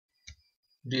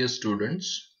Dear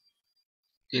students,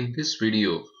 in this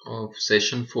video of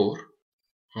session 4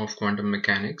 of quantum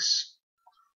mechanics,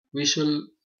 we shall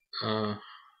uh,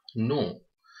 know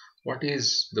what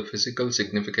is the physical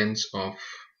significance of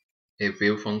a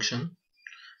wave function,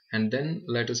 and then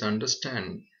let us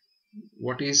understand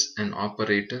what is an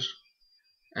operator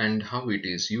and how it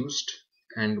is used,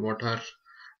 and what are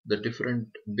the different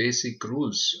basic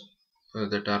rules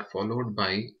that are followed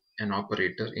by an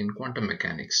operator in quantum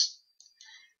mechanics.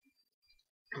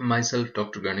 Myself,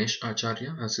 Dr. Ganesh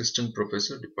Acharya, Assistant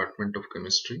Professor, Department of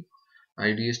Chemistry,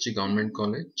 IDSG Government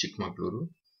College, Chikmagaluru.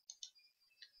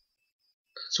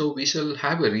 So we shall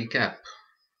have a recap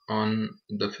on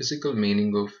the physical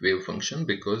meaning of wave function,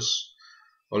 because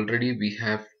already we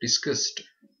have discussed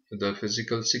the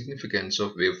physical significance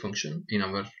of wave function in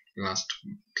our last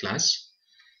class.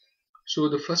 So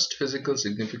the first physical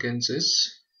significance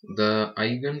is the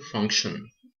eigenfunction,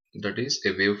 that is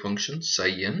a wave function psi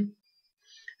n,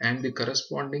 and the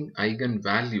corresponding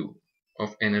eigenvalue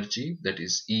of energy, that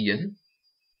is En,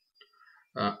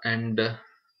 and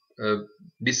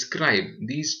describe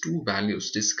these two values,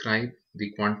 describe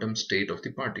the quantum state of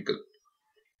the particle.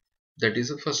 That is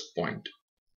the first point.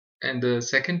 And the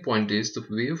second point is the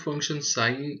wave function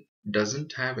psi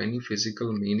doesn't have any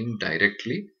physical meaning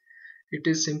directly. It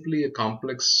is simply a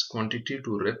complex quantity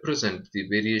to represent the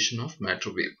variation of matter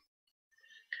wave,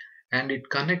 and it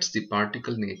connects the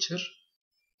particle nature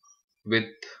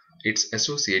with its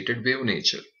associated wave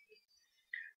nature.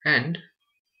 And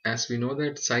as we know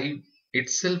that psi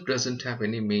itself doesn't have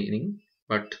any meaning,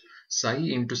 but psi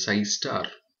into psi star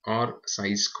or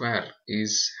psi square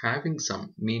is having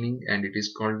some meaning, and it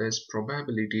is called as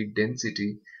probability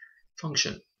density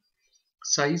function.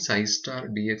 Psi star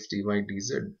dx dy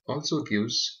dz also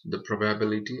gives the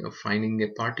probability of finding a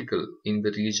particle in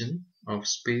the region of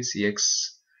space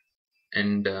x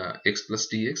and x plus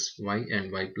dx, y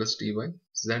and y plus dy,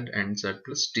 z and z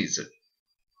plus dz.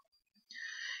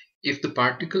 If the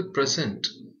particle present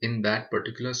in that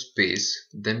particular space,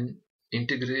 then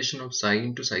integration of psi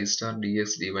into psi star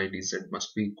dx dy dz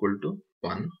must be equal to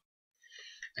 1,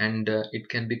 and it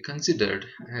can be considered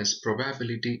as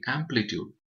probability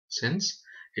amplitude, since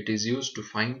it is used to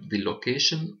find the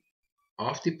location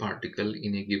of the particle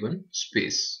in a given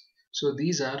space. So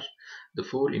these are the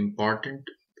four important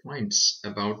points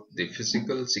about the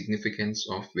physical significance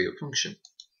of wave function.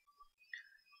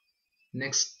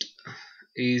 Next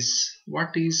is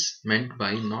what is meant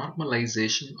by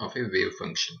normalization of a wave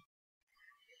function.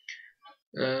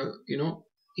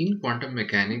 In quantum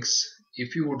mechanics,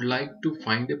 if you would like to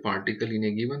find a particle in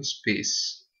a given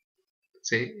space,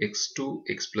 say x to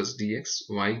x plus dx,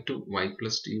 y to y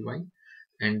plus dy,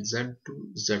 and z to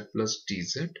z plus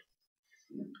dz,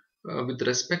 with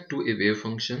respect to a wave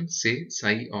function, say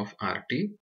psi of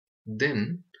rt,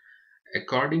 then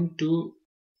according to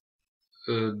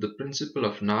the principle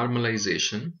of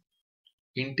normalization,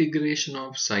 integration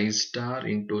of psi star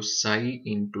into psi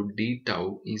into d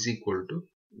tau is equal to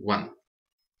 1.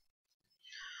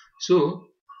 So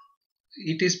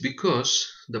it is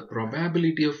because the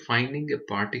probability of finding a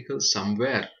particle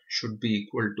somewhere should be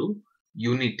equal to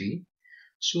unity.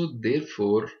 So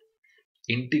therefore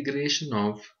integration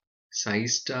of psi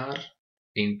star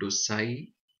into psi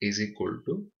is equal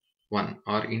to 1,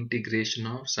 or integration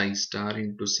of psi star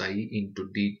into psi into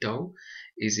d tau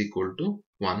is equal to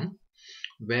 1,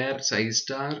 where psi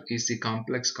star is the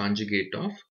complex conjugate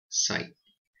of psi.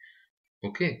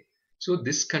 Okay, so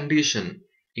this condition,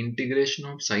 integration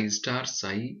of psi star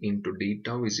psi into d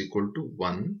tau is equal to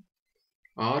 1,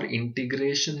 or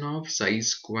integration of psi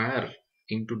square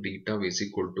into d tau is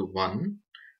equal to 1,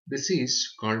 this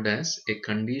is called as a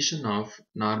condition of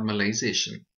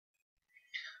normalization.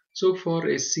 So for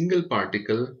a single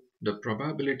particle, the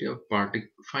probability of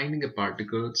finding a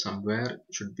particle somewhere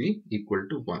should be equal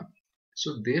to 1.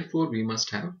 So therefore we must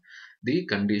have the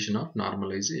condition of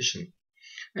normalization.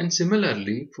 And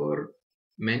similarly, for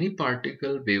many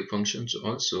particle wave functions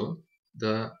also,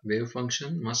 the wave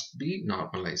function must be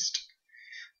normalized.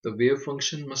 The wave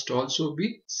function must also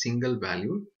be single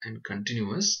valued and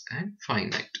continuous and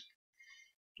finite.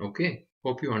 Okay,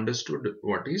 hope you understood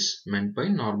what is meant by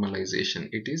normalization.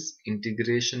 It is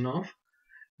integration of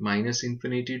minus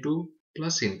infinity to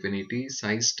plus infinity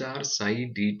psi star psi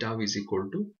d tau is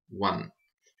equal to 1,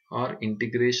 or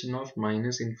integration of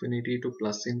minus infinity to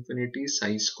plus infinity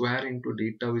psi square into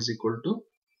d tau is equal to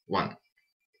 1.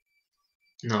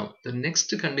 Now the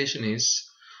next condition is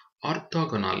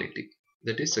orthogonality,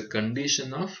 that is a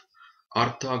condition of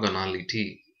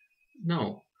orthogonality.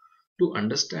 Now to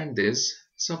understand this,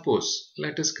 suppose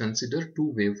let us consider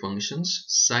two wave functions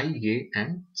psi a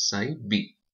and psi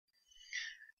b.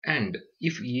 And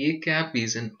if A cap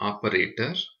is an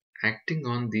operator acting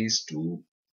on these two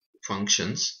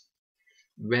functions,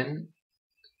 when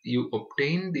you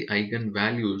obtain the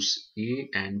eigenvalues A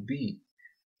and B,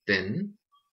 then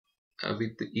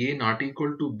with A not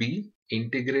equal to B,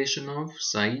 integration of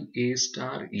psi A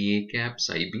star A cap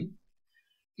psi B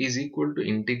is equal to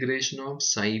integration of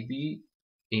psi B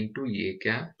into A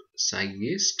cap psi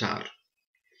A star.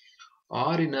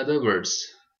 Or in other words,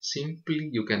 simply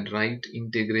you can write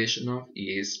integration of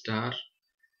A star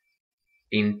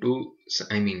into,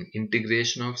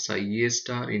 integration of psi A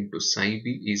star into psi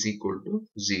B is equal to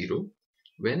 0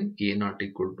 when A not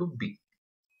equal to B.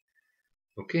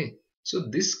 Okay, so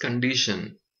this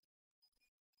condition,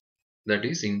 that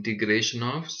is integration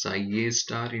of psi A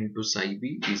star into psi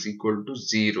B is equal to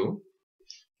 0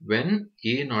 when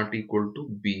A not equal to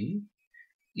B,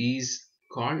 is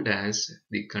called as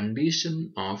the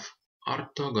condition of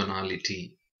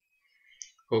orthogonality.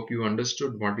 Hope you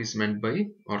understood what is meant by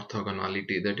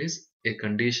orthogonality. That is a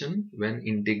condition when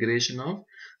integration of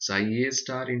psi A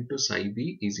star into psi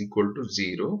B is equal to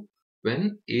 0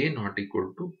 when A not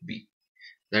equal to B.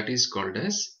 That is called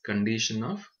as condition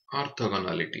of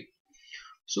orthogonality.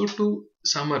 So to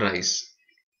summarize,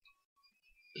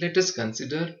 let us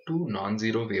consider two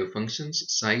non-zero wave functions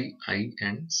psi I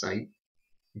and psi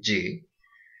j.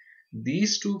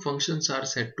 These two functions are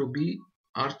said to be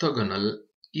orthogonal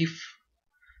if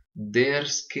their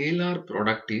scalar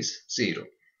product is 0.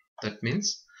 That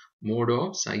means mod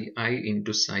of psi I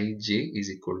into psi j is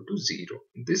equal to 0.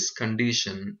 This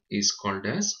condition is called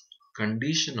as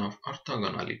condition of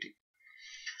orthogonality.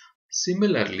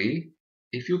 Similarly,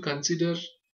 if you consider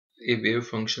a wave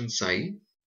function psi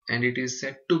and it is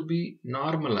said to be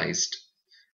normalized,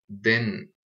 then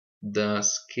the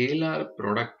scalar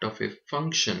product of a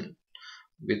function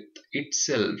with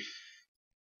itself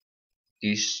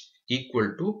is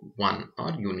equal to 1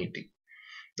 or unity.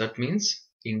 That means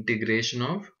integration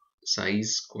of psi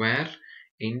square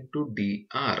into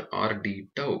dr or d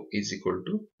tau is equal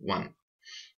to 1.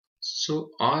 So,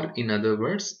 or in other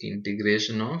words,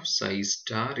 integration of psi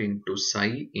star into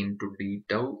psi into d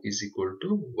tau is equal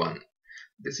to 1.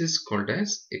 This is called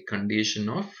as a condition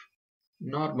of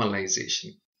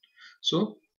normalization.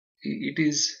 So, it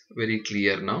is very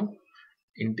clear now.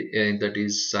 That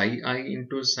is psi I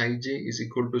into psi j is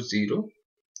equal to 0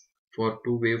 for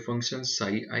two wave functions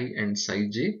psi I and psi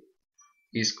j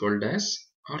is called as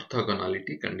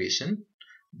orthogonality condition.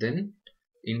 Then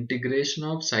integration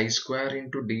of psi square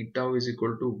into d tau is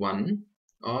equal to 1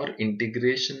 or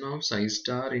integration of psi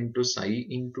star into psi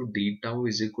into d tau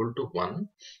is equal to 1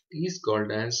 is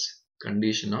called as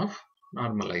condition of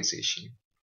normalization.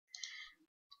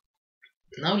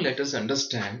 Now let us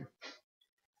understand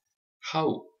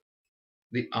how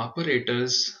the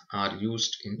operators are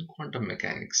used in quantum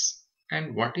mechanics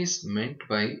and what is meant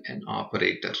by an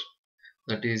operator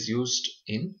that is used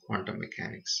in quantum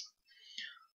mechanics.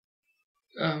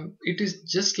 It is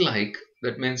just like,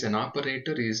 that means an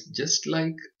operator is just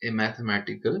like a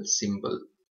mathematical symbol,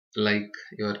 like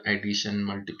your addition,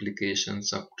 multiplication,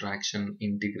 subtraction,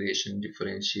 integration,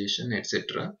 differentiation,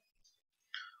 etc.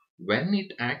 When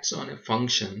it acts on a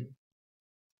function,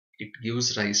 it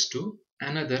gives rise to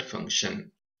another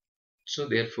function. So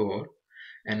therefore,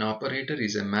 an operator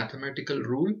is a mathematical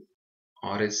rule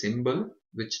or a symbol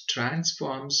which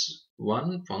transforms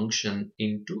one function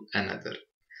into another.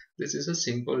 This is a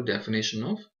simple definition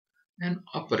of an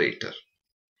operator.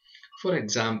 For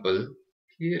example,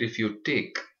 here if you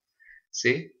take,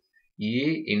 say,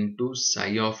 a into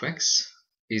psi of x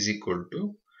is equal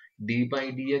to d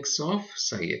by dx of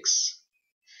psi x.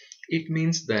 It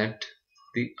means that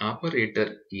the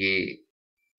operator a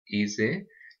is a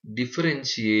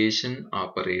differentiation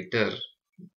operator,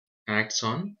 acts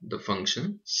on the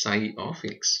function psi of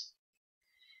x.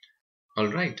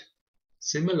 Alright.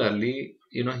 Similarly,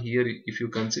 here if you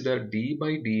consider d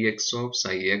by dx of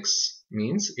psi x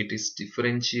means it is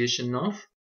differentiation of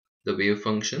the wave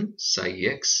function psi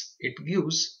x. It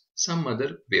gives some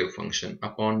other wave function.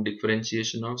 Upon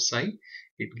differentiation of psi,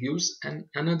 it gives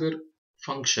another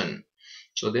function.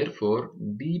 So therefore,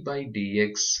 d by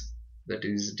dx, that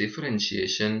is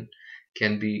differentiation,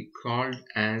 can be called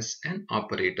as an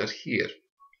operator here.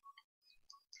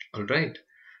 Alright.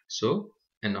 So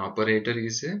an operator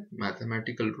is a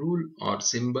mathematical rule or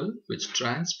symbol which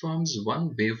transforms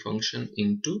one wave function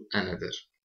into another.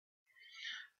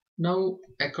 Now,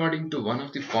 according to one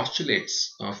of the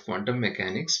postulates of quantum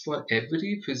mechanics, for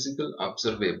every physical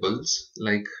observables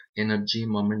like energy,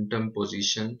 momentum,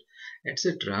 position,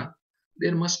 etc.,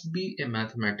 there must be a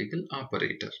mathematical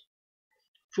operator.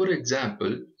 For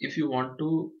example, if you want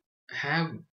to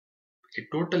have a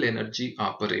total energy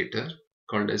operator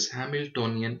called as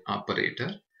Hamiltonian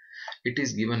operator. It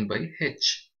is given by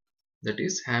H, that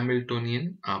is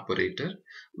Hamiltonian operator,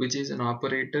 which is an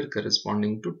operator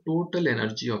corresponding to total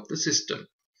energy of the system.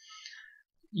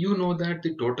 You know that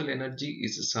the total energy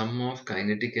is a sum of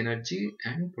kinetic energy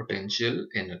and potential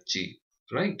energy,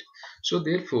 right? So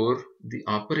therefore the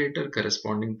operator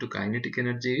corresponding to kinetic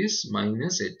energy is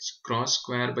minus h cross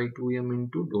square by 2m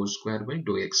into dou square by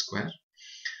dou x square,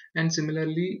 and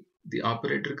similarly the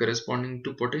operator corresponding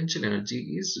to potential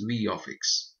energy is V of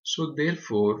x. So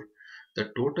therefore the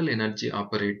total energy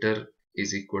operator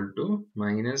is equal to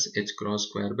minus h cross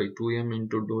square by 2m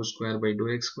into dou square by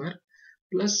dou x square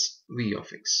plus V of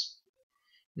x.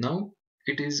 Now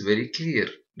it is very clear,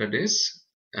 that is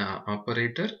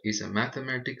operator is a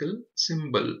mathematical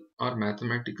symbol or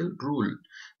mathematical rule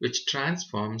which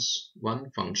transforms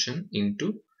one function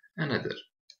into another.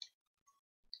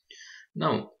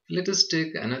 Now let us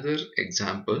take another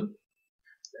example.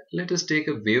 Let us take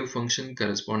a wave function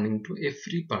corresponding to a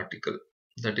free particle,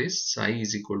 that is psi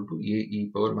is equal to a e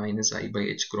power minus I by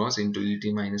h cross into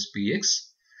et minus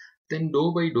px. Then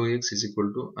dou by dou x is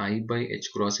equal to I by h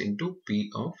cross into p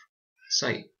of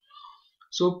psi.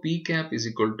 So p cap is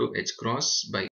equal to h cross by